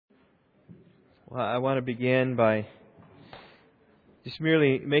Well, I want to begin by just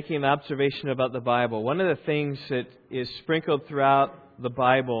merely making an observation about the Bible. One of the things that is sprinkled throughout the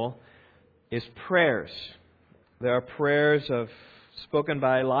Bible is prayers. There are prayers spoken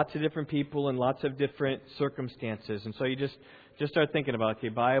by lots of different people in lots of different circumstances. And so you just start thinking about, okay,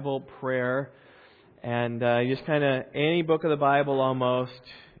 Bible, prayer, and you just kind of, any book of the Bible almost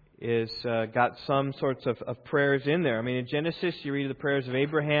is got some sorts of prayers in there. I mean, in Genesis, you read the prayers of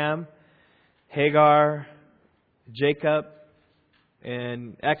Abraham, Hagar, Jacob.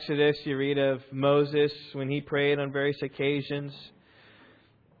 In Exodus, you read of Moses when he prayed on various occasions.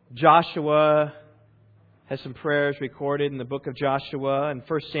 Joshua has some prayers recorded in the book of Joshua. In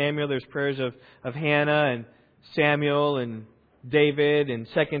 1 Samuel, there's prayers of Hannah and Samuel and David. And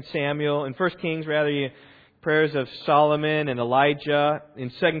 2 Samuel, in 1 Kings, prayers of Solomon and Elijah.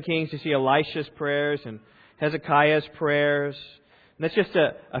 In 2 Kings, you see Elisha's prayers and Hezekiah's prayers. And that's just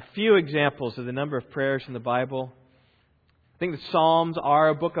a few examples of the number of prayers in the Bible. I think the Psalms are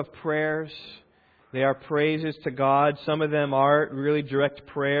a book of prayers. They are praises to God. Some of them are really direct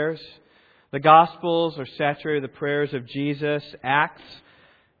prayers. The Gospels are saturated with the prayers of Jesus. Acts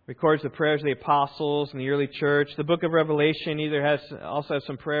records the prayers of the apostles and the early church. The book of Revelation also has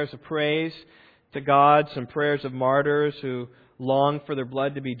some prayers of praise to God, some prayers of martyrs who long for their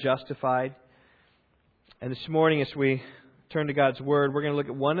blood to be justified. And this morning, as we turn to God's Word, we're going to look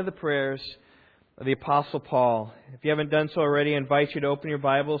at one of the prayers of the Apostle Paul. If you haven't done so already, I invite you to open your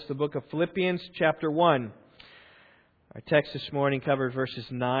Bibles to the book of Philippians chapter 1. Our text this morning covers verses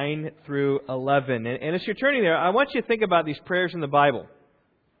 9 through 11. And as you're turning there, I want you to think about these prayers in the Bible.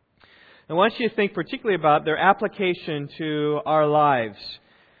 I want you to think particularly about their application to our lives.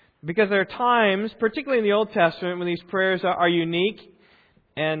 Because there are times, particularly in the Old Testament, when these prayers are unique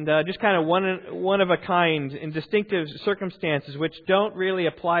and just kind of one of a kind in distinctive circumstances which don't really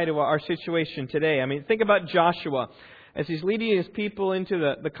apply to our situation today. I mean, think about Joshua. As he's leading his people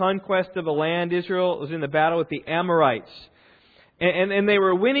into the conquest of the land, Israel was in the battle with the Amorites. And they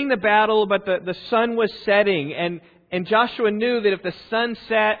were winning the battle, but the sun was setting. And Joshua knew that if the sun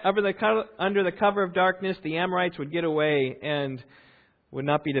set under the cover of darkness, the Amorites would get away and would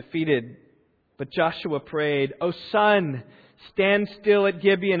not be defeated. But Joshua prayed, "O sun, stand still at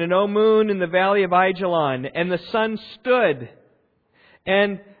Gibeon, and O moon in the valley of Ajalon." And the sun stood,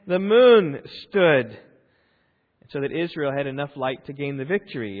 and the moon stood, so that Israel had enough light to gain the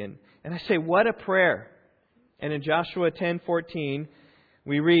victory. And I say, what a prayer. And in Joshua 10:14,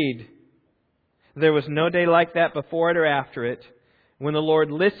 we read, "There was no day like that before it or after it, when the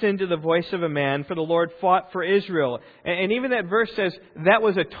Lord listened to the voice of a man, for the Lord fought for Israel." And even that verse says that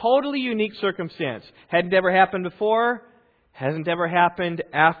was a totally unique circumstance. Hadn't ever happened before, hasn't ever happened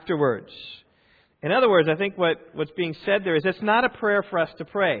afterwards. In other words, I think what's being said there is it's not a prayer for us to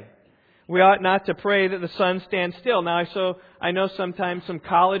pray. We ought not to pray that the sun stands still. Now, I know sometimes some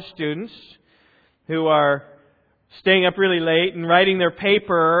college students who are staying up really late and writing their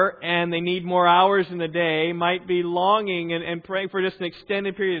paper, and they need more hours in the day, might be longing and praying for just an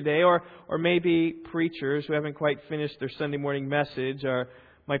extended period of day, or maybe preachers who haven't quite finished their Sunday morning message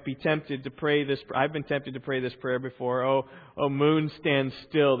might be tempted to pray this. I've been tempted to pray this prayer before. Oh, moon, stand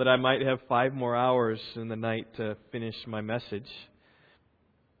still, that I might have 5 more hours in the night to finish my message.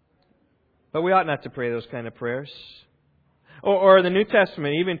 But we ought not to pray those kind of prayers. Or the New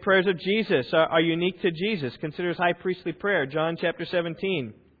Testament, even prayers of Jesus are unique to Jesus. Consider His high priestly prayer, John chapter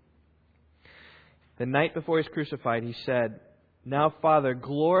 17. The night before He was crucified, He said, "Now, Father,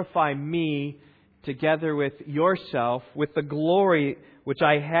 glorify me together with yourself, with the glory which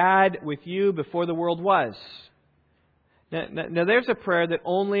I had with you before the world was." Now there's a prayer that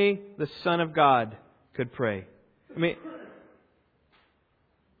only the Son of God could pray. I mean,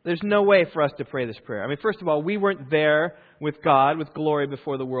 there's no way for us to pray this prayer. I mean, first of all, we weren't there with God, with glory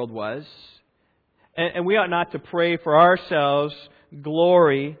before the world was. And we ought not to pray for ourselves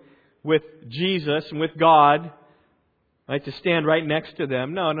glory with Jesus and with God, right, to stand right next to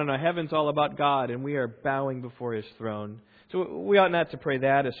them. No. Heaven's all about God, and we are bowing before His throne. So we ought not to pray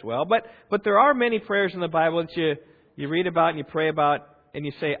that as well. But there are many prayers in the Bible that you read about and you pray about, and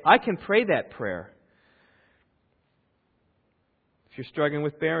you say, I can pray that prayer. If you're struggling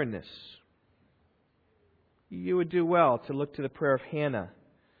with barrenness, you would do well to look to the prayer of Hannah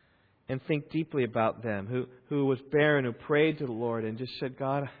and think deeply about them, who was barren, who prayed to the Lord and just said,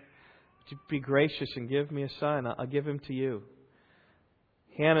 "God, be gracious and give me a son. I'll give him to you."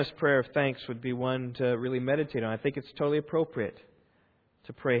 Hannah's prayer of thanks would be one to really meditate on. I think it's totally appropriate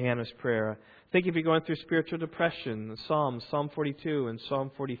to pray Hannah's prayer. I think if you're going through spiritual depression, the Psalms, Psalm 42 and Psalm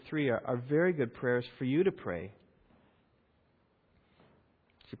 43 are very good prayers for you to pray.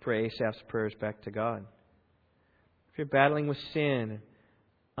 you pray Asaph's prayers back to God. If you're battling with sin,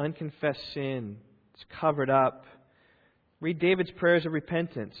 unconfessed sin, it's covered up, read David's prayers of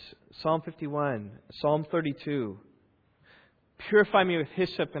repentance. Psalm 51, Psalm 32. Purify me with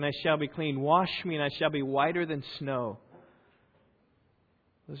hyssop and I shall be clean. Wash me and I shall be whiter than snow.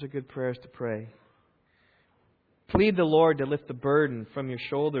 Those are good prayers to pray. Plead the Lord to lift the burden from your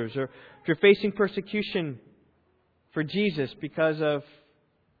shoulders. Or if you're facing persecution for Jesus because of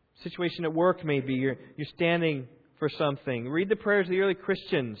situation at work, maybe you're standing for something, read the prayers of the early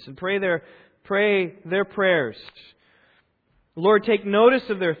Christians and pray their prayers. Lord, take notice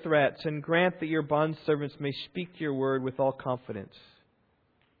of their threats and grant that your bondservants may speak your word with all confidence.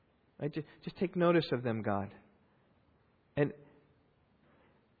 Just take notice of them, God. And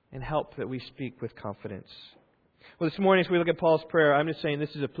help that we speak with confidence. Well, this morning as we look at Paul's prayer, I'm just saying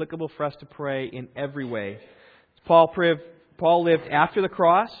this is applicable for us to pray in every way. Paul lived after the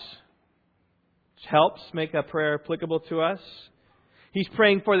cross, which helps make that prayer applicable to us. He's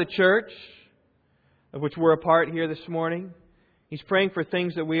praying for the church, of which we're a part here this morning. He's praying for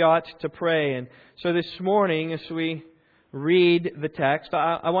things that we ought to pray. And so this morning, as we read the text,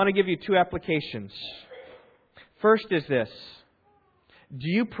 I want to give you two applications. First is this. Do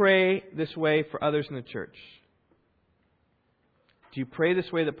you pray this way for others in the church? Do you pray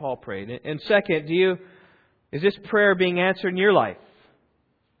this way that Paul prayed? And second, is this prayer being answered in your life?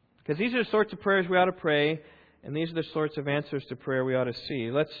 Because these are the sorts of prayers we ought to pray, and these are the sorts of answers to prayer we ought to see.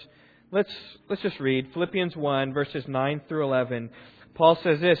 Let's just read Philippians 1, verses 9 through 11. Paul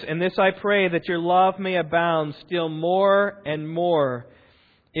says this, "And this I pray, that your love may abound still more and more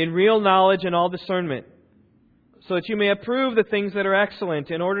in real knowledge and all discernment, so that you may approve the things that are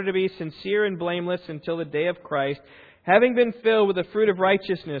excellent, in order to be sincere and blameless until the day of Christ, having been filled with the fruit of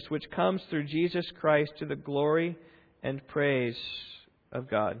righteousness, which comes through Jesus Christ to the glory and praise of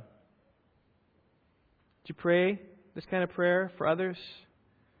God." Do you pray this kind of prayer for others?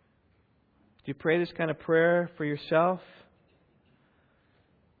 Do you pray this kind of prayer for yourself?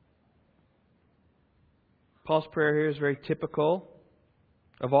 Paul's prayer here is very typical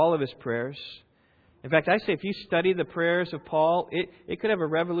of all of his prayers. In fact, I say if you study the prayers of Paul, it could have a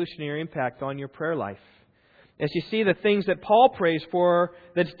revolutionary impact on your prayer life. As you see the things that Paul prays for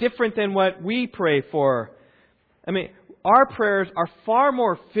that's different than what we pray for. I mean, our prayers are far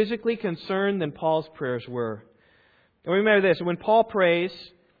more physically concerned than Paul's prayers were. And remember this, when Paul prays,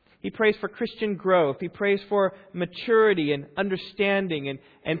 he prays for Christian growth. He prays for maturity and understanding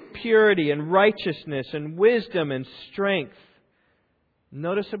and purity and righteousness and wisdom and strength.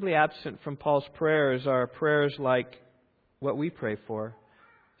 Noticeably absent from Paul's prayers are prayers like what we pray for.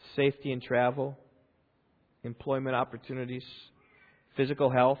 Safety in travel, employment opportunities, physical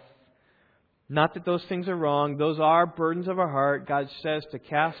health. Not that those things are wrong. Those are burdens of our heart. God says to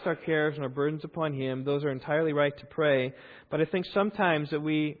cast our cares and our burdens upon Him. Those are entirely right to pray. But I think sometimes that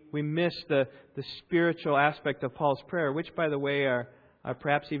we miss the spiritual aspect of Paul's prayer, which, by the way, are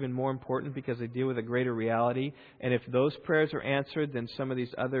perhaps even more important because they deal with a greater reality. And if those prayers are answered, then some of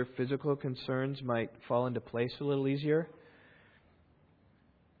these other physical concerns might fall into place a little easier.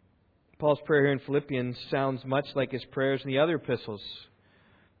 Paul's prayer here in Philippians sounds much like his prayers in the other epistles.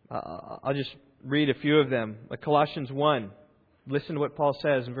 I'll just read a few of them. Like Colossians 1. Listen to what Paul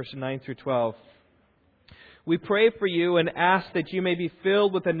says in verses 9 through 12. "We pray for you and ask that you may be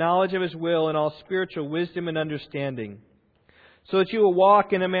filled with the knowledge of His will and all spiritual wisdom and understanding, so that you will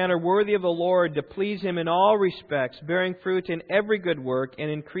walk in a manner worthy of the Lord, to please Him in all respects, bearing fruit in every good work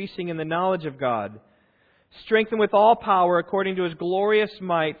and increasing in the knowledge of God, strengthened with all power according to His glorious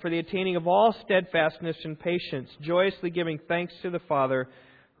might, for the attaining of all steadfastness and patience, joyously giving thanks to the Father,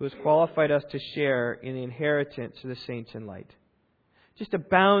 who has qualified us to share in the inheritance of the saints in light." Just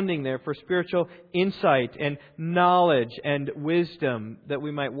abounding there for spiritual insight and knowledge and wisdom, that we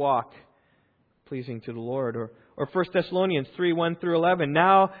might walk pleasing to the Lord. Or 1 Thessalonians 3, 1 through 11.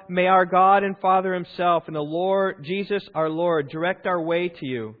 "Now may our God and Father Himself and the Lord Jesus our Lord direct our way to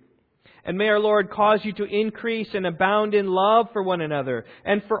you. And may our Lord cause you to increase and abound in love for one another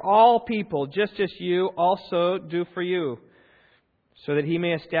and for all people, just as you also do for you, so that He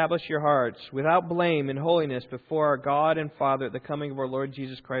may establish your hearts without blame in holiness before our God and Father at the coming of our Lord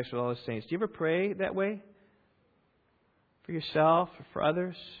Jesus Christ with all His saints." Do you ever pray that way? For yourself or for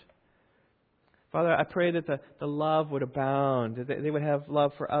others? Father, I pray that the love would abound, that they would have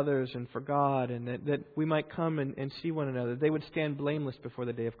love for others and for God, and that we might come and see one another. They would stand blameless before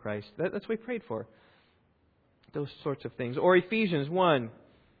the day of Christ. That's what we prayed for. Those sorts of things. Or Ephesians 1,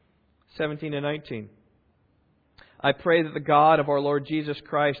 17 and 19. "I pray that the God of our Lord Jesus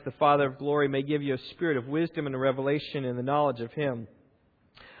Christ, the Father of glory, may give you a spirit of wisdom and a revelation in the knowledge of Him,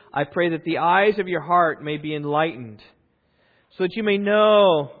 I pray that the eyes of your heart may be enlightened, so that you may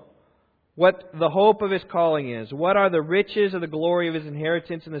know what the hope of His calling is, what are the riches of the glory of His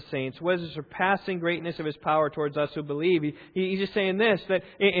inheritance in the saints, what is the surpassing greatness of His power towards us who believe. He's just saying this, that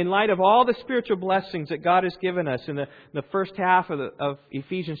in light of all the spiritual blessings that God has given us in the first half of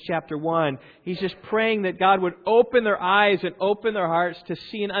Ephesians chapter 1, He's just praying that God would open their eyes and open their hearts to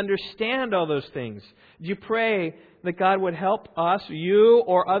see and understand all those things. Do you pray that God would help us, you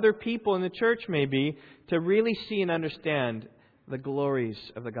or other people in the church maybe, to really see and understand the glories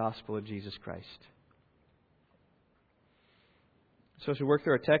of the gospel of Jesus Christ? So as we work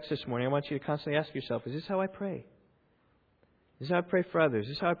through our text this morning, I want you to constantly ask yourself, is this how I pray? Is this how I pray for others?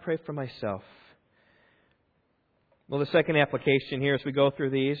 Is this how I pray for myself? Well, the second application here as we go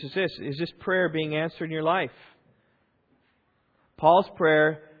through these is this. Is this prayer being answered in your life? Paul's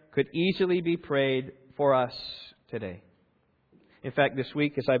prayer could easily be prayed for us today. In fact, this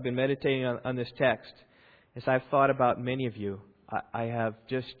week as I've been meditating on this text, as I've thought about many of you, I have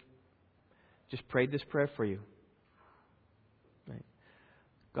just prayed this prayer for you. Right?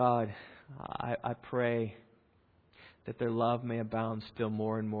 God, I pray that their love may abound still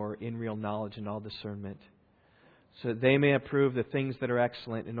more and more in real knowledge and all discernment, so that they may approve the things that are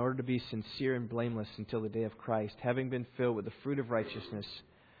excellent in order to be sincere and blameless until the day of Christ, having been filled with the fruit of righteousness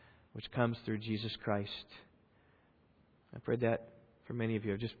which comes through Jesus Christ. I prayed that for many of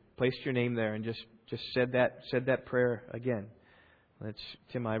you. I've just placed your name there and just said that prayer again. That's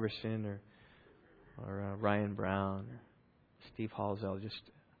Tim Iverson or Ryan Brown or Steve Halsell.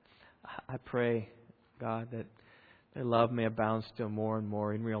 I pray, God, that their love may abound still more and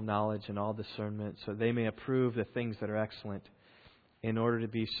more in real knowledge and all discernment, so they may approve the things that are excellent in order to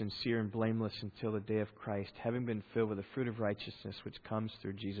be sincere and blameless until the day of Christ, having been filled with the fruit of righteousness which comes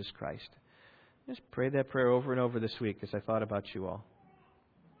through Jesus Christ. Just pray that prayer over and over this week as I thought about you all.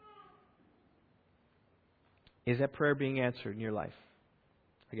 Is that prayer being answered in your life?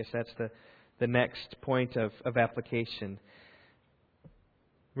 I guess that's the next point of application.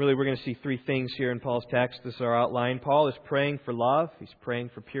 Really, we're going to see three things here in Paul's text. This is our outline. Paul is praying for love. He's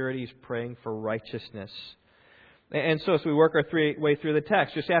praying for purity. He's praying for righteousness. And so as we work our way through the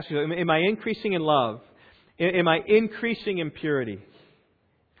text, just ask yourself, am I increasing in love? Am I increasing in purity?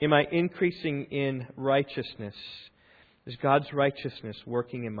 Am I increasing in righteousness? Is God's righteousness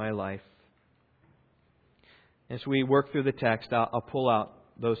working in my life? As we work through the text, I'll pull out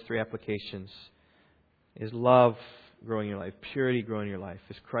those three applications. Is love growing in your life? Purity growing in your life?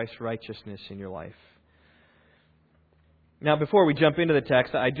 Is Christ's righteousness in your life? Now, before we jump into the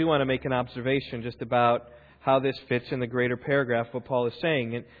text, I do want to make an observation just about how this fits in the greater paragraph of what Paul is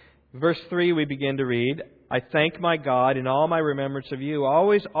saying. In verse 3, we begin to read, I thank my God in all my remembrance of you,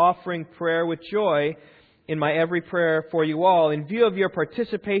 always offering prayer with joy in my every prayer for you all, in view of your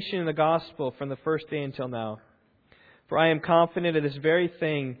participation in the gospel from the first day until now. For I am confident of this very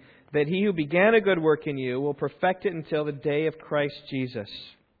thing, that He who began a good work in you will perfect it until the day of Christ Jesus.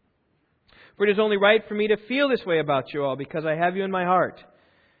 For it is only right for me to feel this way about you all, because I have you in my heart.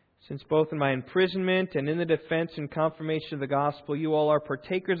 Since both in my imprisonment and in the defense and confirmation of the gospel, you all are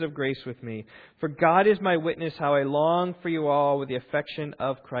partakers of grace with me. For God is my witness how I long for you all with the affection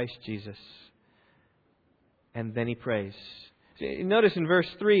of Christ Jesus. And then he prays. Notice in verse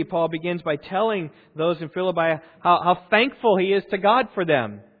 3, Paul begins by telling those in Philippi how thankful he is to God for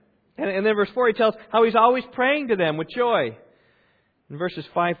them. And then verse 4, he tells how he's always praying to them with joy. In verses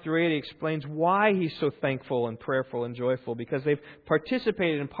 5 through 8, he explains why he's so thankful and prayerful and joyful. Because they've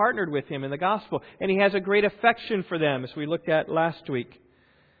participated and partnered with him in the gospel. And he has a great affection for them, as we looked at last week.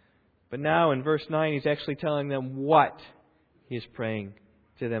 But now in verse 9, he's actually telling them what he is praying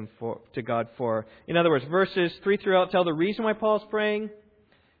to God for. In other words, verses 3 through 8 tell the reason why Paul's praying.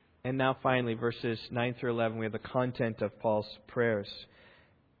 And now finally, verses 9 through 11, we have the content of Paul's prayers.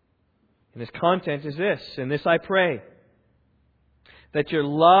 And his content is this, and this I pray, that your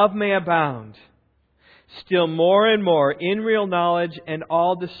love may abound still more and more in real knowledge and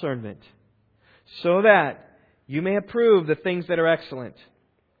all discernment, so that you may approve the things that are excellent,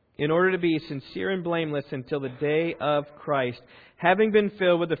 in order to be sincere and blameless until the day of Christ, having been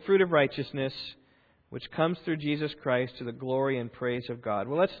filled with the fruit of righteousness, which comes through Jesus Christ to the glory and praise of God.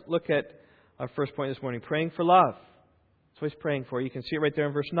 Well, let's look at our first point this morning, praying for love. That's what he's praying for. You can see it right there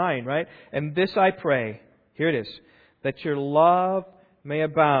in verse 9, right? And this I pray, here it is, that your love may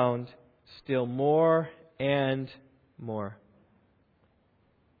abound still more and more.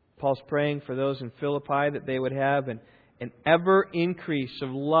 Paul's praying for those in Philippi that they would have an an ever increase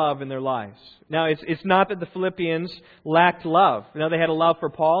of love in their lives. Now, it's not that the Philippians lacked love. Now, they had a love for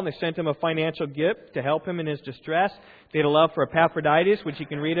Paul, and they sent him a financial gift to help him in his distress. They had a love for Epaphroditus, which you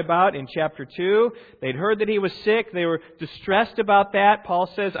can read about in chapter 2. They'd heard that he was sick. They were distressed about that. Paul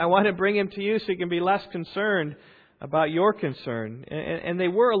says, I want to bring him to you so you can be less concerned about your concern. And they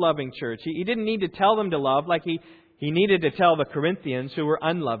were a loving church. He didn't need to tell them to love like he needed to tell the Corinthians who were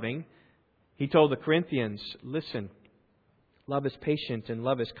unloving. He told the Corinthians, listen, love is patient and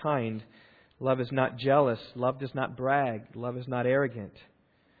love is kind. Love is not jealous. Love does not brag. Love is not arrogant.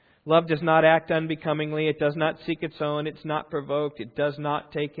 Love does not act unbecomingly. It does not seek its own. It's not provoked. It does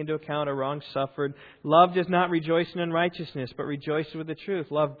not take into account a wrong suffered. Love does not rejoice in unrighteousness, but rejoices with the truth.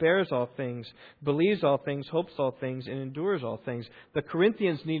 Love bears all things, believes all things, hopes all things, and endures all things. The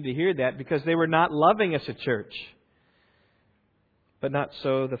Corinthians needed to hear that because they were not loving as a church. But not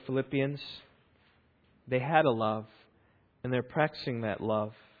so the Philippians. They had a love, and they're practicing that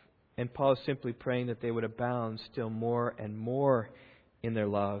love. And Paul is simply praying that they would abound still more and more in their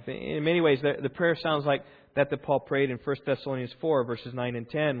love. In many ways, the prayer sounds like that Paul prayed in 1 Thessalonians 4, verses 9 and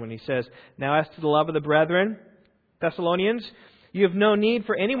 10, when he says, Now as to the love of the brethren, Thessalonians, you have no need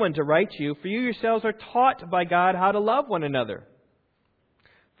for anyone to write to you, for you yourselves are taught by God how to love one another.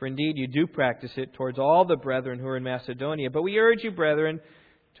 For indeed you do practice it towards all the brethren who are in Macedonia. But we urge you, brethren,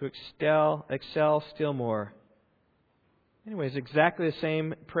 to excel still more. Anyways, exactly the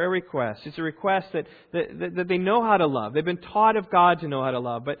same prayer request. It's a request that they know how to love. They've been taught of God to know how to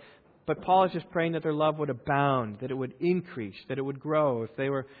love. But Paul is just praying that their love would abound, that it would increase, that it would grow. If they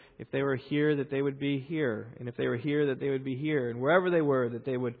were here, that they would be here. And if they were here, that they would be here. And wherever they were, that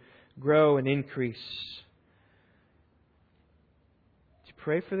they would grow and increase. Do you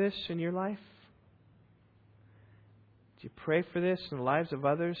pray for this in your life? Do you pray for this in the lives of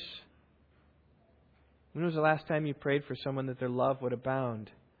others? When was the last time you prayed for someone that their love would abound?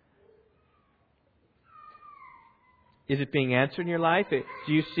 Is it being answered in your life?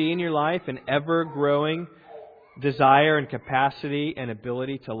 Do you see in your life an ever-growing desire and capacity and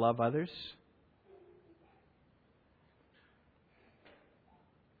ability to love others?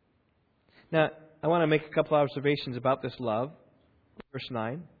 Now, I want to make a couple observations about this love. Verse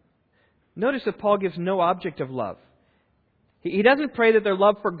 9. Notice that Paul gives no object of love. He doesn't pray that their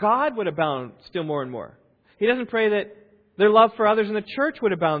love for God would abound still more and more. He doesn't pray that their love for others in the church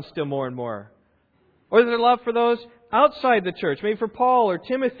would abound still more and more. Or their love for those outside the church, maybe for Paul or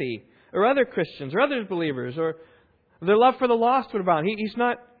Timothy or other Christians or other believers, or their love for the lost would abound.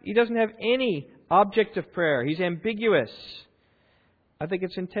 He doesn't have any object of prayer. He's ambiguous. I think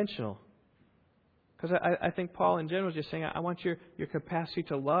it's intentional. Because I think Paul in general is just saying, I want your capacity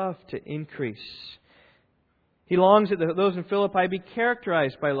to love to increase. He longs that those in Philippi be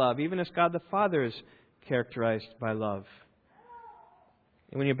characterized by love, even as God the Father is characterized by love.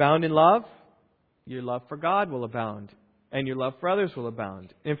 And when you abound in love, your love for God will abound, and your love for others will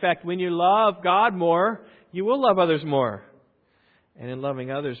abound. In fact, when you love God more, you will love others more. And in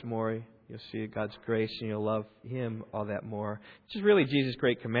loving others more, you'll see God's grace, and you'll love Him all that more. Which is really Jesus'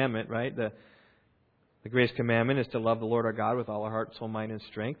 great commandment, right? The greatest commandment is to love the Lord our God with all our heart, soul, mind, and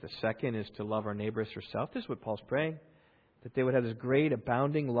strength. The second is to love our neighbor as ourselves. This is what Paul's praying, that they would have this great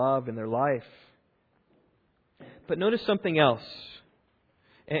abounding love in their life. But notice something else.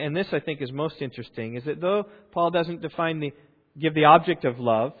 And this, I think, is most interesting, is that though Paul doesn't give the object of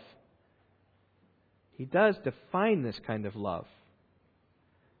love, he does define this kind of love.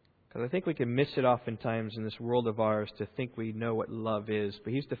 Because I think we can miss it oftentimes in this world of ours to think we know what love is.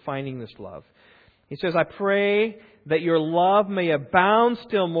 But he's defining this love. He says, I pray that your love may abound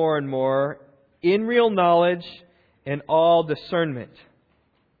still more and more in real knowledge and all discernment.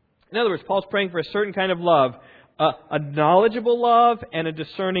 In other words, Paul's praying for a certain kind of love, a knowledgeable love and a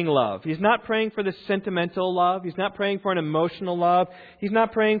discerning love. He's not praying for the sentimental love. He's not praying for an emotional love. He's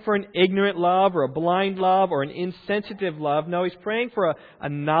not praying for an ignorant love or a blind love or an insensitive love. No, he's praying for a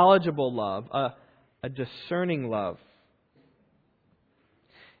knowledgeable love, a discerning love.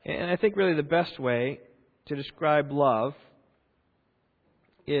 And I think really the best way to describe love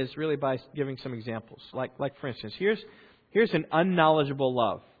is really by giving some examples. Like for instance, here's an unknowledgeable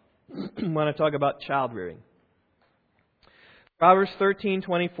love. I want to talk about child rearing. Proverbs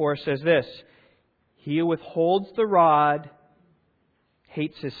 13:24 says this, He who withholds the rod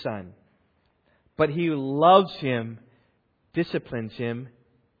hates his son, but he who loves him disciplines him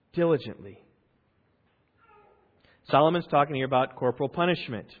diligently. Solomon's talking here about corporal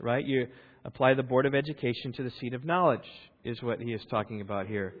punishment, right? You apply the board of education to the seat of knowledge, is what he is talking about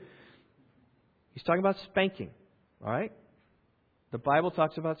here. He's talking about spanking, all right? The Bible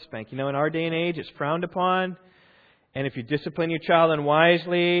talks about spanking. In our day and age, it's frowned upon. And if you discipline your child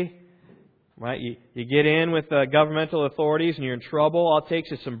unwisely, right, you get in with governmental authorities and you're in trouble. All it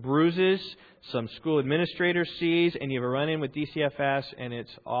takes is some bruises, some school administrator sees, and you have a run-in with DCFS, and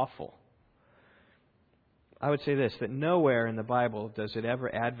it's awful. I would say this, that nowhere in the Bible does it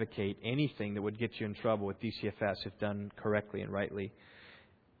ever advocate anything that would get you in trouble with DCFS if done correctly and rightly.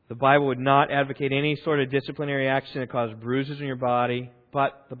 The Bible would not advocate any sort of disciplinary action that causes bruises in your body,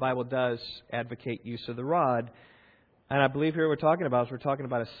 but the Bible does advocate use of the rod. And I believe here we're talking about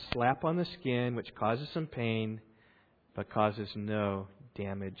a slap on the skin which causes some pain but causes no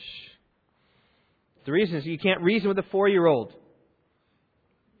damage. The reason is you can't reason with a 4-year-old.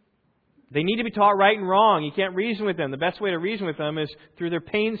 They need to be taught right and wrong. You can't reason with them. The best way to reason with them is through their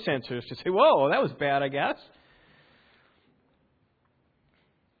pain sensors to say, whoa, that was bad, I guess.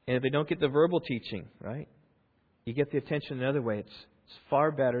 And if they don't get the verbal teaching, right, you get the attention another way. It's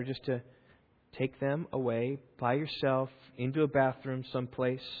far better just to take them away by yourself into a bathroom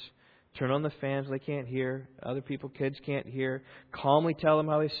someplace. Turn on the fans they can't hear. Other kids can't hear. Calmly tell them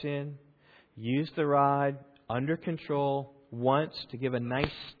how they sin. Use the rod under control once to give a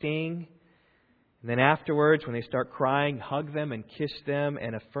nice sting. And then afterwards, when they start crying, hug them and kiss them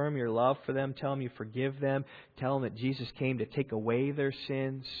and affirm your love for them. Tell them you forgive them. Tell them that Jesus came to take away their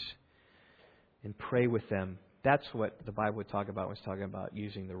sins. And pray with them. That's what the Bible would talk about when it's talking about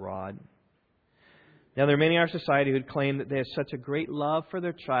using the rod. Now, there are many in our society who claim that they have such a great love for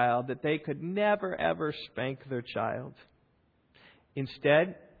their child that they could never, ever spank their child.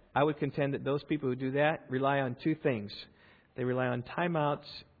 Instead, I would contend that those people who do that rely on two things. They rely on timeouts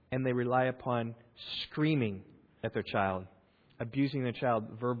and they rely upon screaming at their child, abusing their child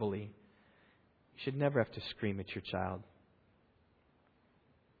verbally. You should never have to scream at your child.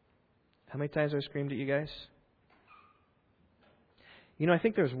 How many times have I screamed at you guys? You know, I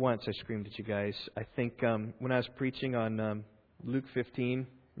think there was once I screamed at you guys. I think when I was preaching on Luke 15,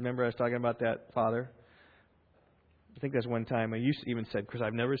 remember I was talking about that father? I think that's one time I even said, because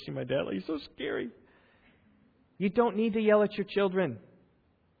I've never seen my dad. He's so scary. You don't need to yell at your children.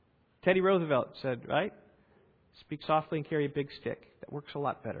 Teddy Roosevelt said, right? Speak softly and carry a big stick. That works a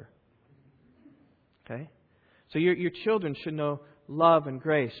lot better. Okay? So your children should know love and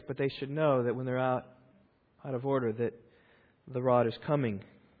grace, but they should know that when they're out of order, that the rod is coming.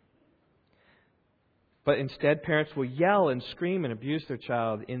 But instead, parents will yell and scream and abuse their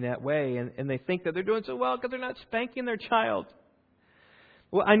child in that way, and they think that they're doing so well because they're not spanking their child.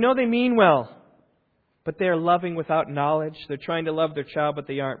 Well, I know they mean well, but they are loving without knowledge. They're trying to love their child, but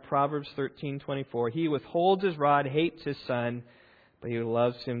they aren't. Proverbs 13:24. He withholds his rod, hates his son, but he who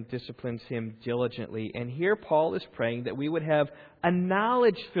loves him disciplines him diligently. And here Paul is praying that we would have a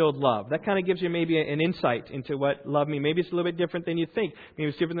knowledge-filled love. That kind of gives you maybe an insight into what love means. Maybe it's a little bit different than you think. Maybe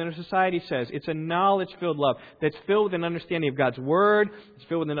it's different than our society says. It's a knowledge-filled love that's filled with an understanding of God's Word. It's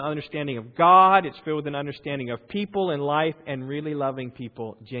filled with an understanding of God. It's filled with an understanding of people and life and really loving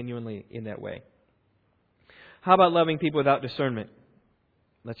people genuinely in that way. How about loving people without discernment?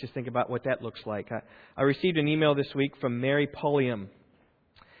 Let's just think about what that looks like. I received an email this week from Mary Pulliam.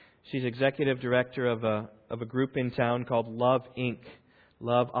 She's executive director of a group in town called Love Inc.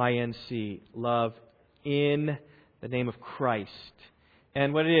 Love INC. Love in the name of Christ.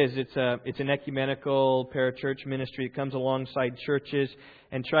 And what it is, it's an ecumenical parachurch ministry that comes alongside churches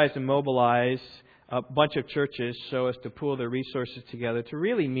and tries to mobilize a bunch of churches so as to pool their resources together to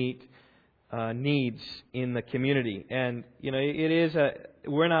really meet needs in the community. And, you know,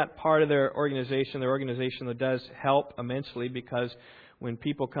 we're not part of their organization. Their organization that does help immensely because when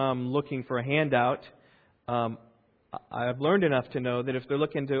people come looking for a handout, I've learned enough to know that if they're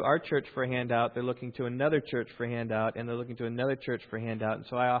looking to our church for a handout, they're looking to another church for a handout, and they're looking to another church for a handout. And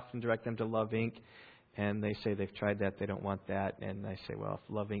so I often direct them to Love Inc., and they say they've tried that, they don't want that. And I say, well,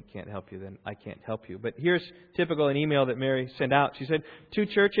 if Love Inc. can't help you, then I can't help you. But here's typical an email that Mary sent out. She said, 2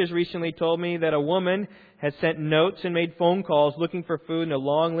 churches recently told me that a woman has sent notes and made phone calls looking for food and a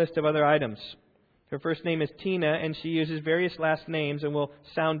long list of other items. Her first name is Tina, and she uses various last names and will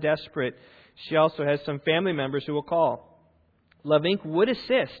sound desperate. She also has some family members who will call. Love Inc. would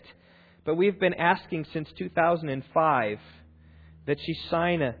assist, but we've been asking since 2005 that she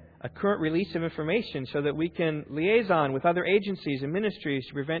sign a current release of information so that we can liaison with other agencies and ministries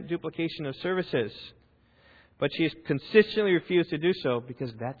to prevent duplication of services. But she has consistently refused to do so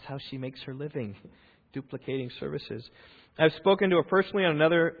because that's how she makes her living, duplicating services. I've spoken to her personally on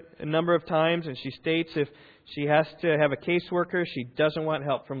a number of times, and she states if she has to have a caseworker, she doesn't want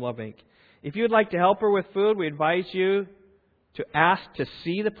help from Love Inc. If you would like to help her with food, we advise you to ask to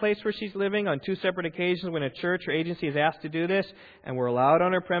see the place where she's living on 2 separate occasions when a church or agency is asked to do this and were allowed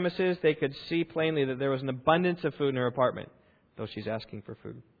on her premises. They could see plainly that there was an abundance of food in her apartment, though she's asking for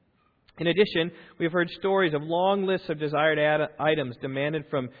food. In addition, we've heard stories of long lists of desired items demanded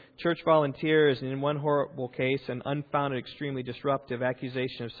from church volunteers, and in one horrible case, an unfounded, extremely disruptive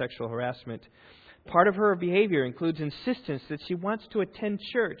accusation of sexual harassment. Part of her behavior includes insistence that she wants to attend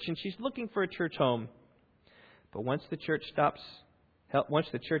church, and she's looking for a church home. But once the church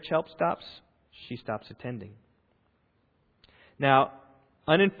help stops, she stops attending. Now,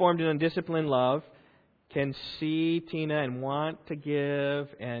 uninformed and undisciplined love can see Tina and want to give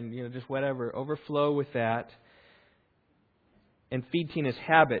and just whatever, overflow with that, and feed Tina's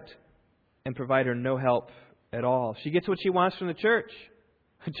habit and provide her no help at all. She gets what she wants from the church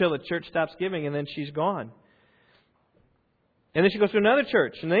until the church stops giving, and then she's gone. And then she goes to another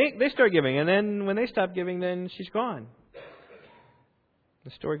church, and they start giving. And then when they stop giving, then she's gone.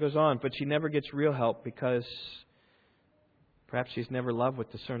 The story goes on, but she never gets real help because perhaps she's never loved with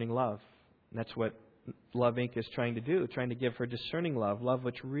discerning love. And that's what Love Inc. is trying to do, trying to give her discerning love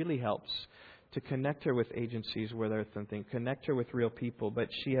which really helps to connect her with agencies where there's something, connect her with real people, but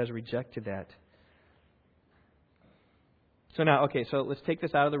she has rejected that. So now, so let's take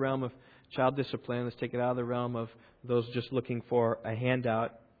this out of the realm of child discipline. Let's take it out of the realm of those just looking for a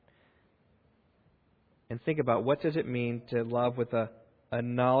handout. And think about, what does it mean to love with a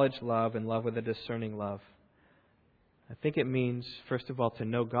knowledge love and love with a discerning love? I think it means, first of all, to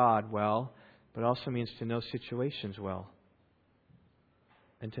know God well, but also means to know situations well.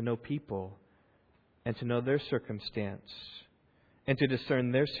 And to know people. And to know their circumstance. And to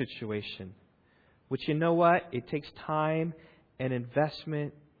discern their situation. Which, you know what? It takes time and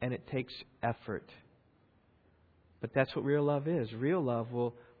investment and it takes effort. But that's what real love is. Real love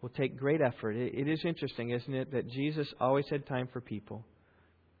will take great effort. It is interesting, isn't it, that Jesus always had time for people.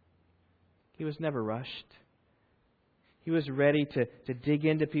 He was never rushed. He was ready to dig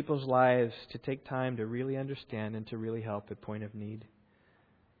into people's lives, to take time to really understand and to really help at point of need.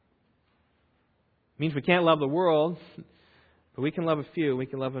 It means we can't love the world, but we can love a few. We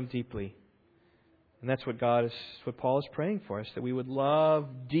can love them deeply. And that's what Paul is praying for us, that we would love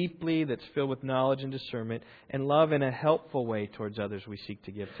deeply, that's filled with knowledge and discernment, and love in a helpful way towards others we seek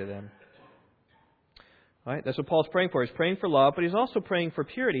to give to them. All right, that's what Paul's praying for. He's praying for love, but he's also praying for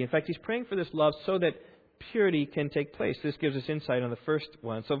purity. In fact, he's praying for this love so that purity can take place. This gives us insight on the first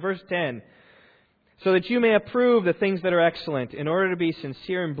one. So verse 10, so that you may approve the things that are excellent, in order to be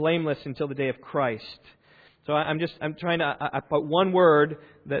sincere and blameless until the day of Christ. So I'm trying to I put one word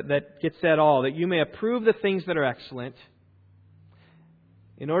that gets that all. That you may approve the things that are excellent,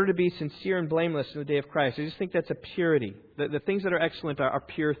 in order to be sincere and blameless in the day of Christ. I just think that's a purity. The things that are excellent are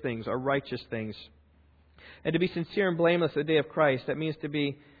pure things, are righteous things. And to be sincere and blameless in the day of Christ, that means to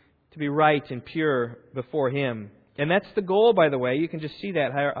be right and pure before Him. And that's the goal, by the way. You can just see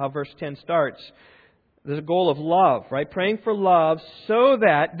that, how verse 10 starts. There's a goal of love, right? Praying for love so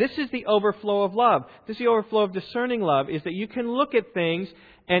that, this is the overflow of love. This is the overflow of discerning love, is that you can look at things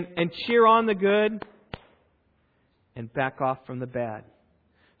and cheer on the good and back off from the bad.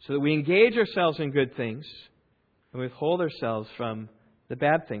 So that we engage ourselves in good things and withhold ourselves from the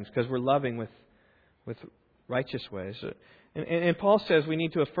bad things because we're loving with righteous ways. And Paul says we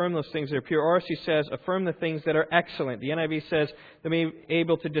need to affirm those things that are pure. Or else he says, affirm the things that are excellent. The NIV says that we be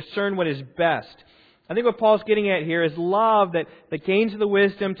able to discern what is best. I think what Paul's getting at here is love that gains the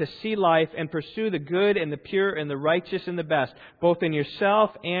wisdom to see life and pursue the good and the pure and the righteous and the best, both in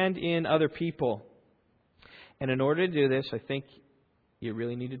yourself and in other people. And in order to do this, I think you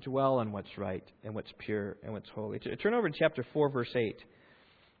really need to dwell on what's right and what's pure and what's holy. Turn over to chapter 4, verse 8.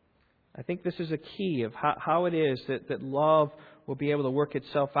 I think this is a key of how it is that love will be able to work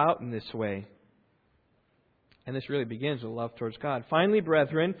itself out in this way. And this really begins with love towards God. Finally,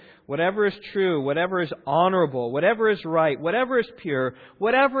 brethren, whatever is true, whatever is honorable, whatever is right, whatever is pure,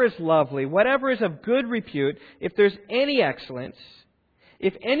 whatever is lovely, whatever is of good repute, if there's any excellence,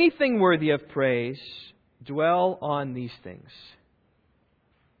 if anything worthy of praise, dwell on these things.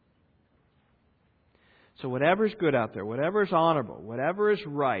 So whatever is good out there, whatever is honorable, whatever is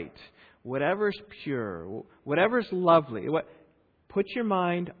right, whatever is pure, whatever is lovely, put your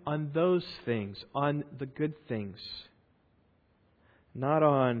mind on those things, on the good things, not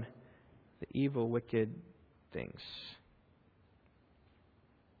on the evil, wicked things.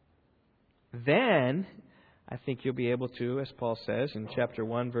 Then, I think you'll be able to, as Paul says in chapter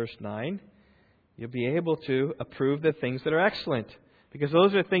 1, verse 9, you'll be able to approve the things that are excellent. Because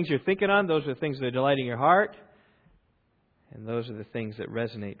those are the things you're thinking on, those are the things that are delighting your heart, and those are the things that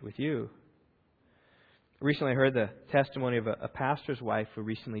resonate with you. Recently I heard the testimony of a pastor's wife who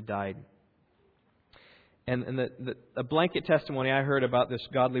recently died. And the blanket testimony I heard about this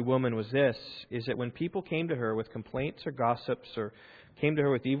godly woman was this, is that when people came to her with complaints or gossips or came to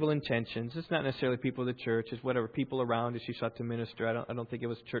her with evil intentions, it's not necessarily people of the church, it's whatever people around as she sought to minister. I don't think it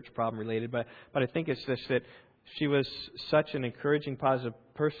was church problem related, but I think it's just that she was such an encouraging, positive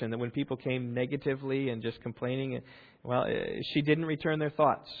person that when people came negatively and just complaining, well, she didn't return their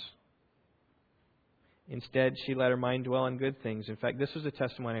thoughts. Instead, she let her mind dwell on good things. In fact, this was a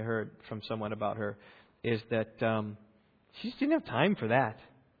testimony I heard from someone about her, is that she just didn't have time for that.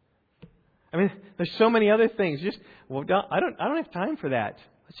 I mean, there's so many other things. I don't have time for that.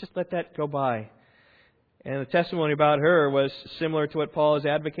 Let's just let that go by. And the testimony about her was similar to what Paul is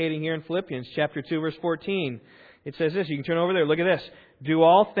advocating here in Philippians chapter 2, verse 14. It says this. You can turn over there. Look at this. Do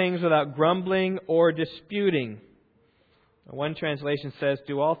all things without grumbling or disputing. One translation says,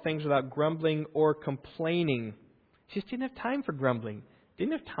 do all things without grumbling or complaining. She just didn't have time for grumbling.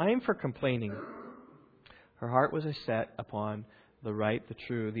 Didn't have time for complaining. Her heart was set upon the right, the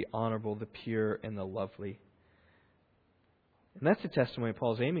true, the honorable, the pure, and the lovely. And that's the testimony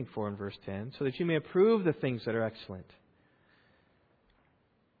Paul's aiming for in verse 10, so that you may approve the things that are excellent,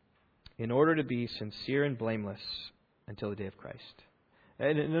 in order to be sincere and blameless until the day of Christ.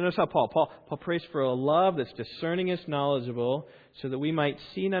 And notice how Paul prays for a love that's discerning and knowledgeable, so that we might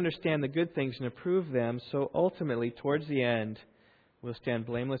see and understand the good things and approve them, so ultimately, towards the end, we'll stand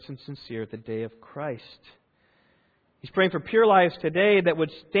blameless and sincere at the day of Christ. He's praying for pure lives today that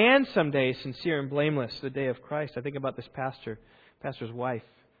would stand someday sincere and blameless the day of Christ. I think about this pastor's wife.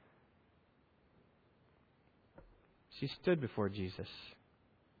 She stood before Jesus.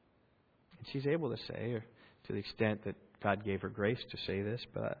 And she's able to say, or to the extent that God gave her grace to say this,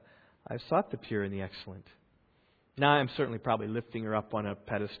 but I've sought the pure and the excellent. Now I'm certainly probably lifting her up on a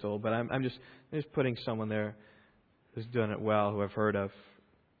pedestal, but I'm just putting someone there who's done it well, who I've heard of.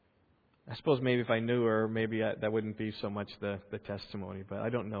 I suppose maybe if I knew her, maybe that wouldn't be so much the testimony. But I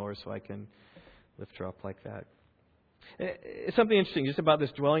don't know her, so I can lift her up like that. It's something interesting just about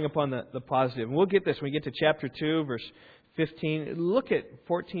this dwelling upon the positive. And we'll get this when we get to chapter 2, verse 15. Look at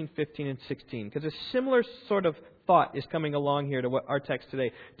 14, 15, and 16. Because a similar sort of thought is coming along here to what our text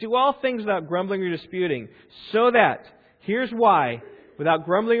today. Do all things without grumbling or disputing, so that, here's why, without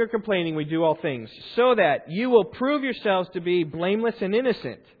grumbling or complaining we do all things, so that you will prove yourselves to be blameless and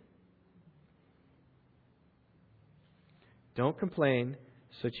innocent. Don't complain,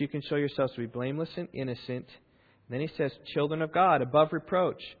 so that you can show yourselves to be blameless and innocent. And then he says, children of God, above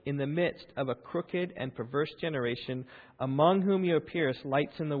reproach, in the midst of a crooked and perverse generation, among whom you appear as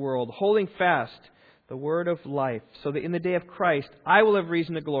lights in the world, holding fast the word of life, so that in the day of Christ I will have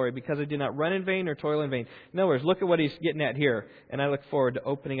reason to glory, because I did not run in vain or toil in vain. In other words, look at what he's getting at here, and I look forward to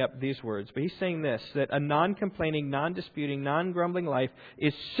opening up these words. But he's saying this, that a non-complaining, non-disputing, non-grumbling life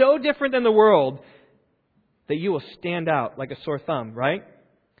is so different than the world that you will stand out like a sore thumb, right?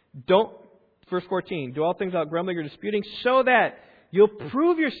 Verse 14, do all things without grumbling or disputing, so that you'll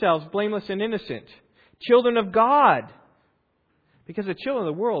prove yourselves blameless and innocent, children of God. Because the children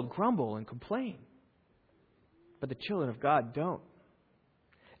of the world grumble and complain, but the children of God don't.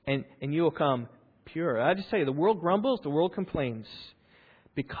 And you will come pure. I just tell you, the world grumbles, the world complains,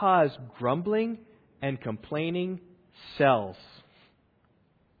 because grumbling and complaining sells.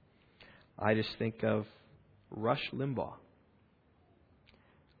 I just think of Rush Limbaugh.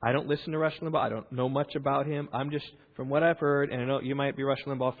 I don't listen to Rush Limbaugh. I don't know much about him. I'm just, from what I've heard, and I know you might be Rush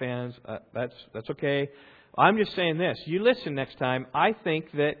Limbaugh fans. That's okay. I'm just saying this. You listen next time. I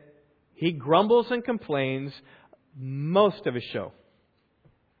think that he grumbles and complains most of his show.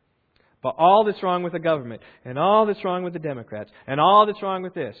 But all that's wrong with the government, and all that's wrong with the Democrats, and all that's wrong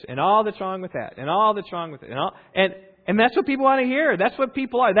with this, and all that's wrong with that, and all that's wrong with it, and that's what people want to hear. That's what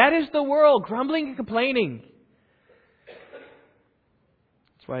people are. That is the world, grumbling and complaining.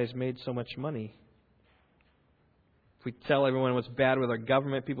 That's why he's made so much money. If we tell everyone what's bad with our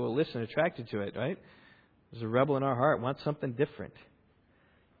government, people will listen, attracted to it, right? There's a rebel in our heart, wants something different.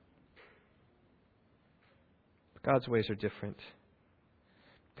 But God's ways are different.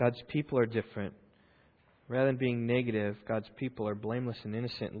 God's people are different. Rather than being negative, God's people are blameless and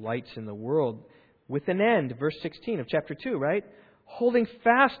innocent lights in the world with an end. Verse 16 of chapter 2, right? Holding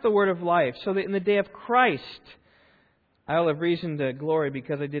fast the word of life, so that in the day of Christ I will have reason to glory,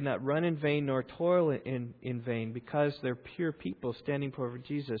 because I did not run in vain nor toil in vain, because they're pure people standing before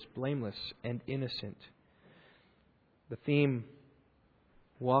Jesus, blameless and innocent. The theme,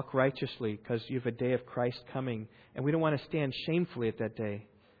 walk righteously, because you have a day of Christ coming. And we don't want to stand shamefully at that day.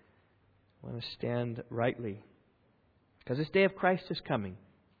 We want to stand rightly, because this day of Christ is coming.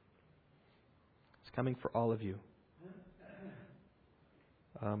 It's It's coming for all of you.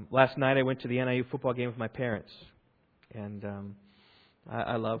 Last night I went to the NIU football game with my parents. And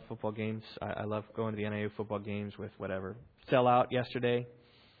I love football games. I love going to the NIU football games with whatever. Sell out yesterday.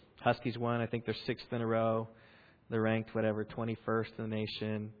 Huskies won. I think they're 6th in a row. They're ranked 21st in the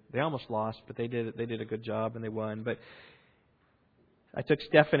nation. They almost lost, but they did a good job and they won. But I took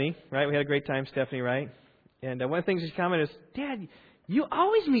Stephanie, right? We had a great time, Stephanie, right? And one of the things she commented is, Dad, you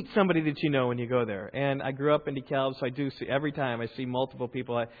always meet somebody that you know when you go there. And I grew up in DeKalb, so I do see, every time I see multiple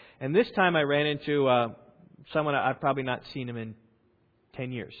people. And this time I ran into someone I've probably not seen him in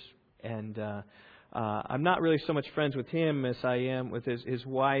 10 years. And I'm not really so much friends with him as I am with his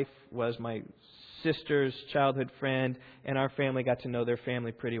wife. Was my sister's childhood friend, and our family got to know their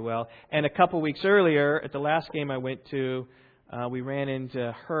family pretty well. And a couple weeks earlier, at the last game I went to, we ran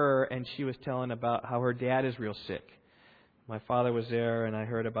into her, and she was telling about how her dad is real sick. My father was there, and I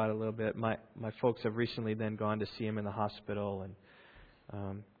heard about it a little bit. My folks have recently then gone to see him in the hospital.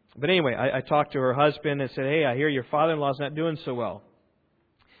 And but anyway, I talked to her husband and said, hey, I hear your father-in-law's not doing so well.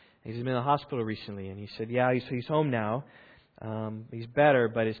 He's been in the hospital recently. And he said, yeah, he's home now. He's better,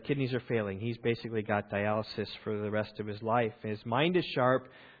 but his kidneys are failing. He's basically got dialysis for the rest of his life. His mind is sharp,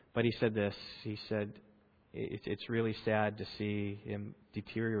 but he said this. He said, it's really sad to see him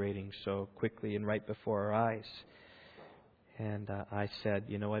deteriorating so quickly and right before our eyes. And I said,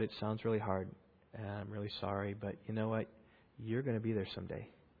 you know what, it sounds really hard. And I'm really sorry, but you know what? You're going to be there someday.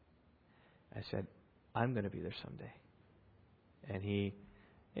 I said, I'm going to be there someday. And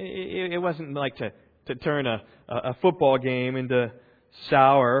it wasn't like to turn a football game into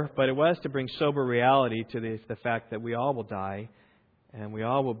sour, but it was to bring sober reality to the fact that we all will die, and we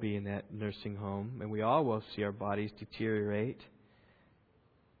all will be in that nursing home, and we all will see our bodies deteriorate.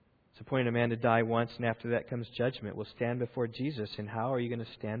 It's appointed a man to die once, and after that comes judgment. We'll stand before Jesus, and how are you going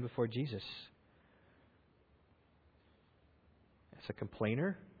to stand before Jesus? As a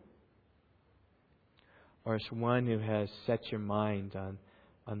complainer? Or as one who has set your mind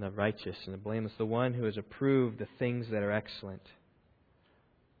on the righteous and the blameless, the one who has approved the things that are excellent,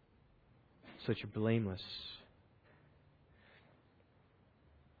 so that you're blameless.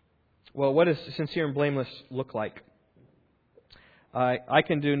 Well, what does sincere and blameless look like? I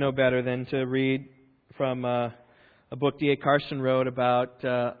can do no better than to read from a book D.A. Carson wrote about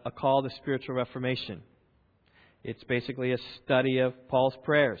a call to spiritual reformation. It's basically a study of Paul's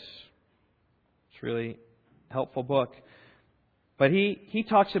prayers. It's a really helpful book. But he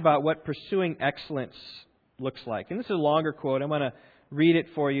talks about what pursuing excellence looks like. And this is a longer quote. I'm going to read it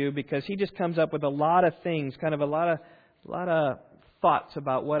for you because he just comes up with a lot of things, kind of a lot of thoughts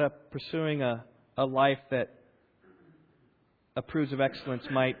about what pursuing a life that approves of excellence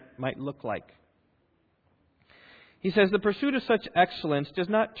might look like. He says, the pursuit of such excellence does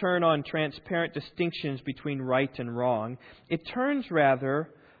not turn on transparent distinctions between right and wrong. It turns rather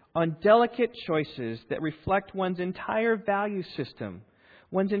on delicate choices that reflect one's entire value system,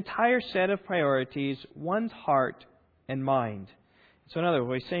 one's entire set of priorities, one's heart and mind. So in other words,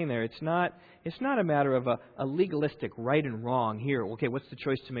 what he's saying there, it's not a matter of a legalistic right and wrong here. Okay, what's the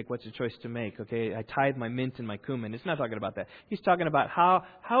choice to make? What's the choice to make? Okay, I tithe my mint and my cumin. It's not talking about that. He's talking about how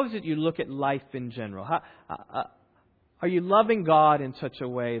is it you look at life in general? Are you loving God in such a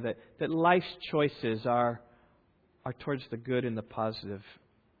way that life's choices are towards the good and the positive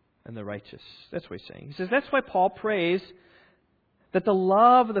and the righteous? That's what he's saying. He says that's why Paul prays that the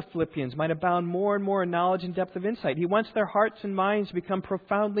love of the Philippians might abound more and more in knowledge and depth of insight. He wants their hearts and minds to become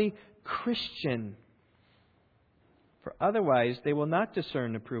profoundly Christian. For otherwise, they will not discern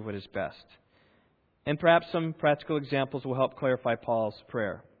and approve what is best. And perhaps some practical examples will help clarify Paul's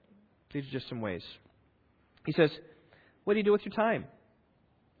prayer. These are just some ways. He says, what do you do with your time?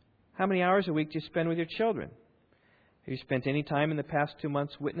 How many hours a week do you spend with your children? Have you spent any time in the past 2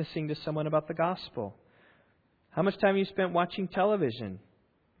 months witnessing to someone about the gospel? How much time have you spent watching television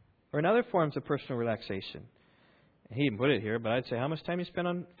or in other forms of personal relaxation? He didn't put it here, but I'd say how much time you spend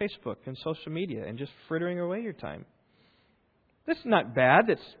on Facebook and social media and just frittering away your time. That's not bad,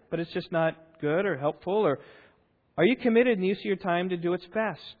 but it's just not good or helpful. Or are you committed in the use of your time to do its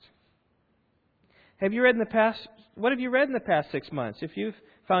best? What have you read in the past 6 months? If you've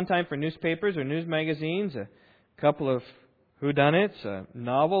found time for newspapers or news magazines, a couple of whodunits, a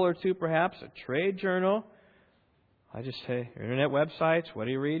novel or two perhaps, a trade journal, I just say, internet websites, what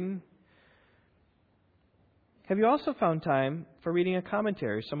are you reading? Have you also found time for reading a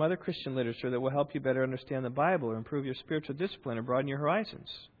commentary, some other Christian literature that will help you better understand the Bible or improve your spiritual discipline or broaden your horizons?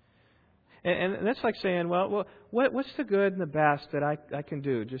 And that's like saying, well, what's the good and the best that I can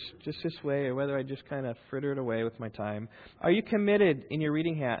do just this way, or whether I just kind of fritter it away with my time? Are you committed in your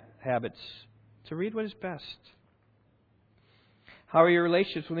reading habits to read what is best. How are your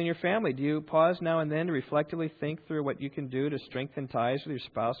relationships within your family? Do you pause now and then to reflectively think through what you can do to strengthen ties with your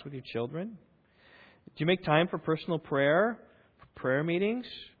spouse, with your children? Do you make time for personal prayer, for prayer meetings?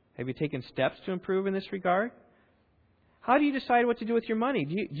 Have you taken steps to improve in this regard? How do you decide what to do with your money?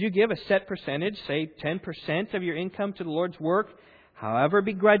 Do you give a set percentage, say 10% of your income to the Lord's work, however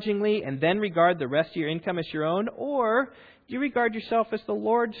begrudgingly, and then regard the rest of your income as your own? Or do you regard yourself as the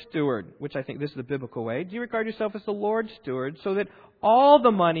Lord's steward, which I think this is the biblical way? Do you regard yourself as the Lord's steward so that all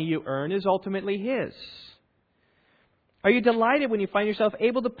the money you earn is ultimately His? Are you delighted when you find yourself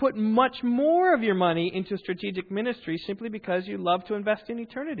able to put much more of your money into strategic ministry simply because you love to invest in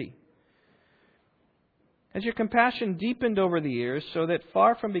eternity? Has your compassion deepened over the years so that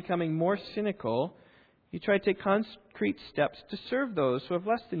far from becoming more cynical, you try to take concrete steps to serve those who have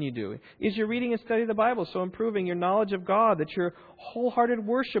less than you do? Is your reading and study of the Bible so improving your knowledge of God that your wholehearted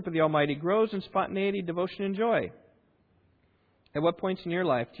worship of the Almighty grows in spontaneity, devotion, and joy? At what points in your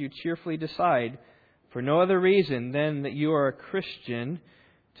life do you cheerfully decide, for no other reason than that you are a Christian,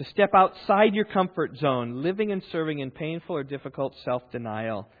 to step outside your comfort zone, living and serving in painful or difficult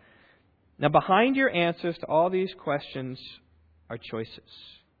self-denial? Now, behind your answers to all these questions are choices.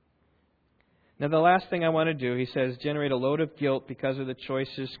 Now, the last thing I want to do, he says, generate a load of guilt because of the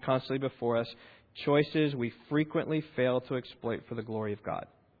choices constantly before us. Choices we frequently fail to exploit for the glory of God.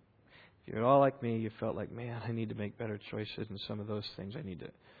 If you're all like me, you felt like, man, I need to make better choices in some of those things.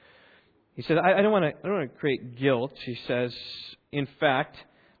 He says, I don't want to create guilt. He says, in fact,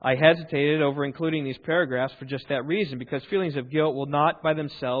 I hesitated over including these paragraphs for just that reason, because feelings of guilt will not by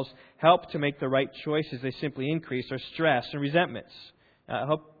themselves help to make the right choices. They simply increase our stress and resentments. I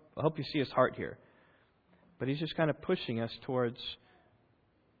hope you see his heart here. But he's just kind of pushing us towards,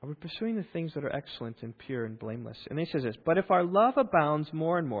 are we pursuing the things that are excellent and pure and blameless? And he says this, but if our love abounds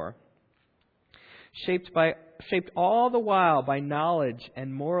more and more, shaped all the while by knowledge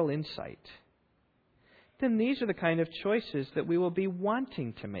and moral insight, then these are the kind of choices that we will be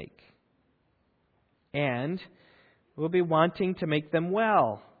wanting to make. And we'll be wanting to make them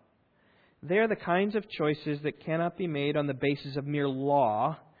well. They are the kinds of choices that cannot be made on the basis of mere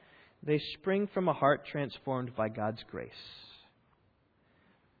law. They spring from a heart transformed by God's grace.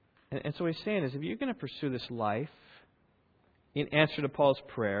 And so what he's saying is, if you're going to pursue this life in answer to Paul's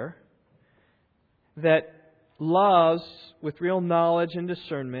prayer, that loves with real knowledge and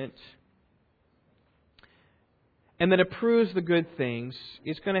discernment, and that approves the good things,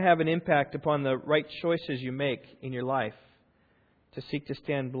 is going to have an impact upon the right choices you make in your life to seek to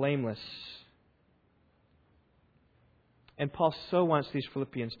stand blameless. And Paul so wants these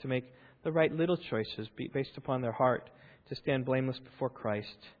Philippians to make the right little choices based upon their heart to stand blameless before Christ.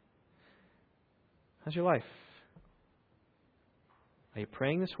 How's your life? Are you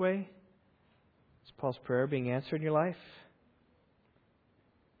praying this way? Is Paul's prayer being answered in your life?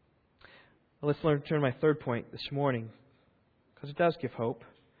 Well, let's turn to my third point this morning, because it does give hope.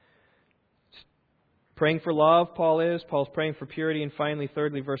 Praying for love, Paul's praying for purity, and finally,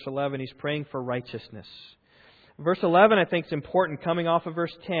 thirdly, verse 11, he's praying for righteousness. Verse 11, I think, is important, coming off of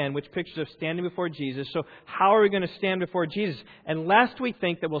verse 10, which pictures us standing before Jesus. So how are we going to stand before Jesus? And lest we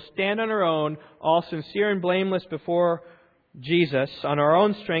think that we'll stand on our own, all sincere and blameless before Jesus, on our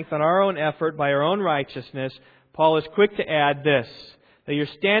own strength, on our own effort, by our own righteousness, Paul is quick to add this, that you're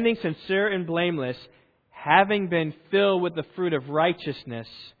standing sincere and blameless, having been filled with the fruit of righteousness,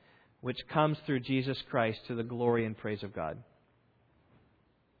 which comes through Jesus Christ to the glory and praise of God.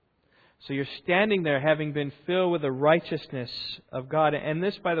 So you're standing there having been filled with the righteousness of God. And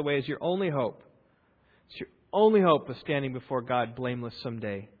this, by the way, is your only hope. It's your only hope of standing before God blameless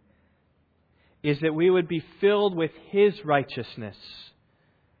someday, is that we would be filled with His righteousness.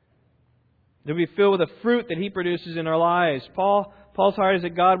 That we be filled with the fruit that He produces in our lives. Paul's heart is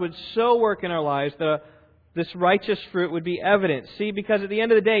that God would so work in our lives that this righteous fruit would be evident. See, because at the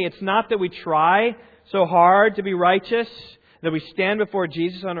end of the day, it's not that we try so hard to be righteous, that we stand before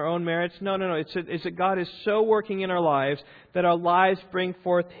Jesus on our own merits. No. It's that God is so working in our lives that our lives bring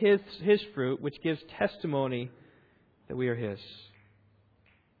forth His fruit, which gives testimony that we are His.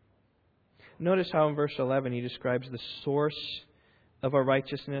 Notice how in verse 11 he describes the source of our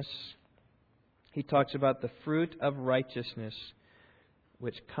righteousness. He talks about the fruit of righteousness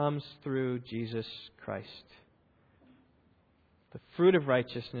which comes through Jesus Christ. The fruit of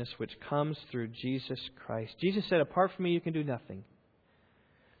righteousness which comes through Jesus Christ. Jesus said, apart from me you can do nothing.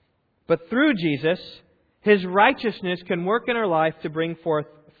 But through Jesus, His righteousness can work in our life to bring forth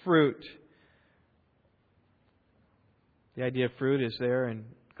fruit. The idea of fruit is there in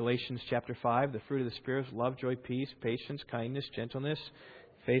Galatians chapter 5. The fruit of the Spirit is love, joy, peace, patience, kindness, gentleness,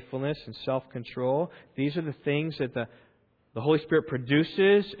 faithfulness, and self-control. These are the things that the Holy Spirit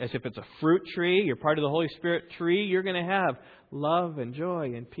produces as if it's a fruit tree. You're part of the Holy Spirit tree. You're going to have love and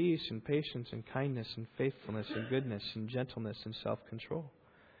joy and peace and patience and kindness and faithfulness and goodness and gentleness and self-control.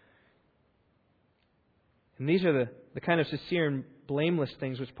 And these are the kind of sincere and blameless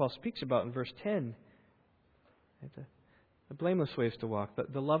things which Paul speaks about in verse 10. The blameless ways to walk,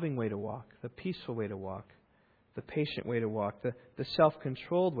 the loving way to walk, the peaceful way to walk, the patient way to walk, the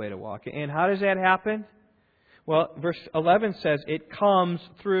self-controlled way to walk. And how does that happen? Well, verse 11 says it comes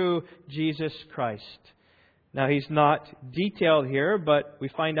through Jesus Christ. Now, he's not detailed here, but we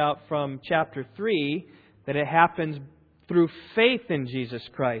find out from chapter 3 that it happens through faith in Jesus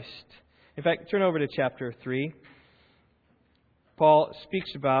Christ. In fact, turn over to chapter 3. Paul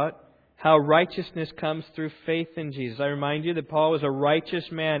speaks about how righteousness comes through faith in Jesus. I remind you that Paul was a righteous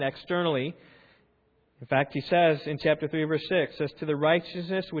man externally. In fact, he says in chapter 3, verse 6, says, "To the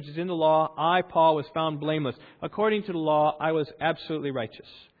righteousness which is in the law, I, Paul, was found blameless. According to the law, I was absolutely righteous."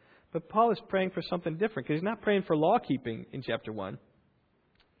 But Paul is praying for something different, because he's not praying for law keeping in chapter 1.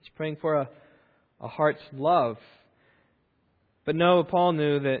 He's praying for a heart's love. But no, Paul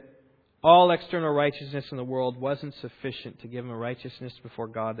knew that all external righteousness in the world wasn't sufficient to give him a righteousness before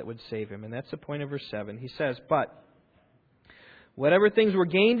God that would save him. And that's the point of verse 7. He says, "But whatever things were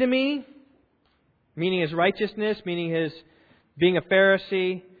gained to me," meaning his righteousness, meaning his being a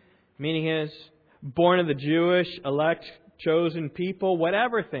Pharisee, meaning his born of the Jewish, elect, chosen people,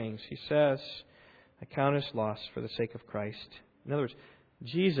 whatever things, he says, "I count as loss for the sake of Christ." In other words,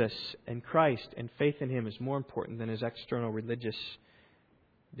 Jesus and Christ and faith in Him is more important than his external religious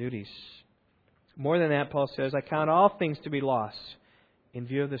duties. More than that, Paul says, "I count all things to be loss in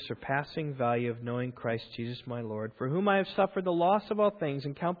view of the surpassing value of knowing Christ Jesus my Lord, for whom I have suffered the loss of all things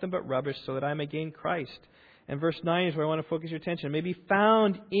and count them but rubbish, so that I may gain Christ." And verse 9 is where I want to focus your attention. "May be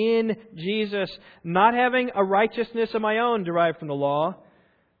found in Jesus, not having a righteousness of my own derived from the law,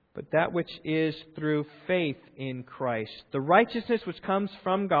 but that which is through faith in Christ." The righteousness which comes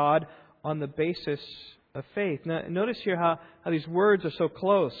from God on the basis of faith. Now, notice here how these words are so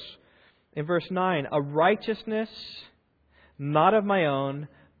close. In verse 9, "A righteousness not of my own,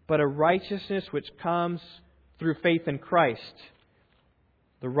 but a righteousness which comes through faith in Christ."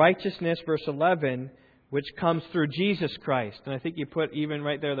 The righteousness, verse 11, which comes through Jesus Christ. And I think you put even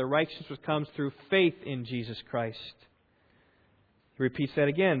right there, the righteousness which comes through faith in Jesus Christ. He repeats that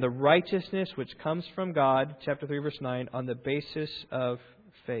again. The righteousness which comes from God, chapter 3, verse 9, on the basis of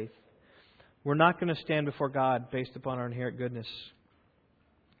faith. We're not going to stand before God based upon our inherent goodness.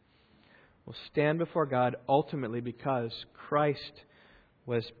 We'll stand before God ultimately because Christ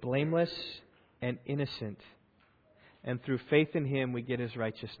was blameless and innocent. And through faith in Him, we get His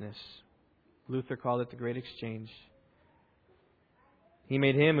righteousness. Luther called it the great exchange. He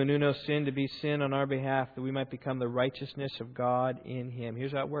made Him who knew no sin to be sin on our behalf, that we might become the righteousness of God in Him.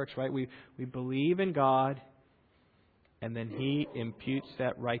 Here's how it works, right? We believe in God, and then He imputes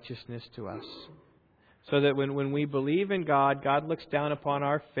that righteousness to us. So that when we believe in God, God looks down upon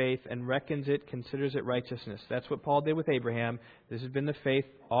our faith and reckons it, considers it righteousness. That's what Paul did with Abraham. This has been the faith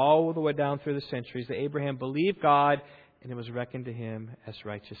all the way down through the centuries, that Abraham believed God, and it was reckoned to him as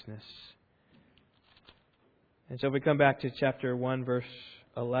righteousness. And so if we come back to chapter 1, verse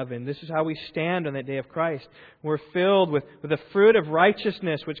 11, this is how we stand on that day of Christ. We're filled with the fruit of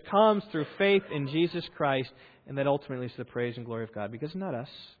righteousness which comes through faith in Jesus Christ, and that ultimately is the praise and glory of God, because it's not us.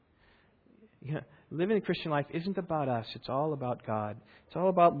 Living the Christian life isn't about us. It's all about God. It's all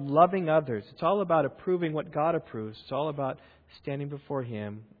about loving others. It's all about approving what God approves. It's all about standing before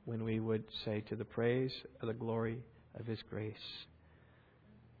Him when we would say, to the praise of the glory of His grace.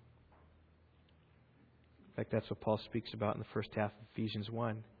 In fact, that's what Paul speaks about in the first half of Ephesians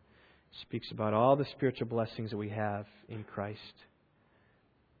 1. He speaks about all the spiritual blessings that we have in Christ.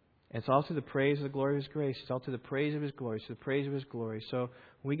 And it's all to the praise of the glory of His grace. It's all to the praise of His glory. It's to the praise of His glory. So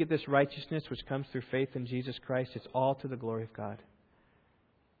when we get this righteousness which comes through faith in Jesus Christ, it's all to the glory of God.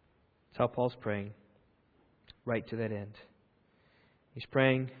 That's how Paul's praying, right to that end. He's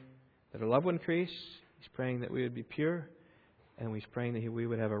praying that our love would increase. He's praying that we would be pure. And He's praying that we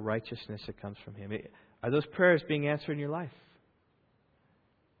would have a righteousness that comes from Him. Are those prayers being answered in your life?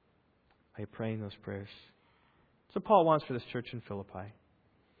 Are you praying those prayers? That's what Paul wants for this church in Philippi.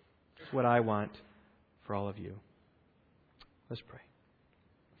 It's what I want for all of you. Let's pray.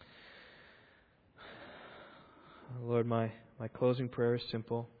 Lord, my closing prayer is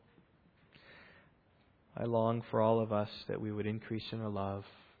simple. I long for all of us that we would increase in our love,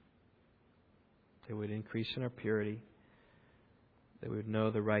 that we would increase in our purity, that we would know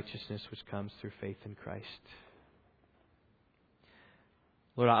the righteousness which comes through faith in Christ.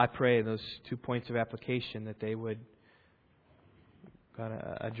 Lord, I pray those 2 points of application that they would, God,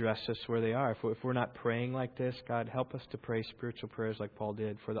 address us where they are. If we're not praying like this, God, help us to pray spiritual prayers like Paul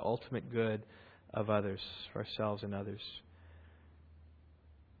did for the ultimate good of others, for ourselves and others.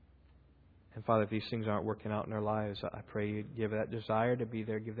 And Father, if these things aren't working out in our lives, I pray you give that desire to be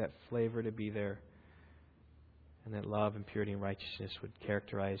there, give that flavor to be there, and that love and purity and righteousness would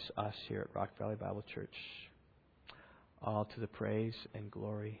characterize us here at Rock Valley Bible Church. All to the praise and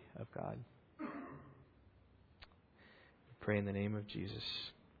glory of God. We pray in the name of Jesus.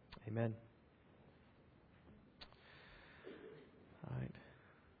 Amen. All right.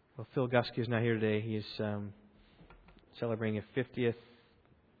 Well, Phil Gusky is not here today. He is celebrating a 50th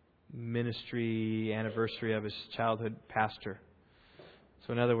ministry anniversary of his childhood pastor.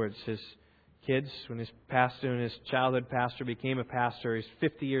 So in other words, his kids, when his childhood pastor became a pastor, he's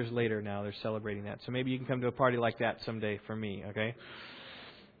 50 years later now, they're celebrating that. So maybe you can come to a party like that someday for me, okay?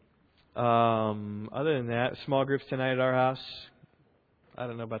 Other than that, small groups tonight at our house. I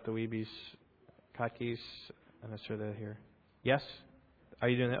don't know about the Weebies, Katkis. I'm not sure they're here. Yes? Are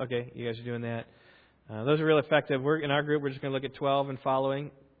you doing that? Okay, you guys are doing that. Those are real effective. In our group, we're just going to look at 12 and following.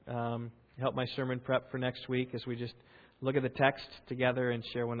 Help my sermon prep for next week as we just look at the text together and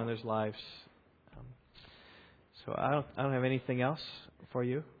share one another's lives. So I don't have anything else for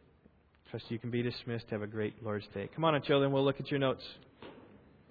you. Trust you can be dismissed. Have a great Lord's Day. Come on, children. We'll look at your notes.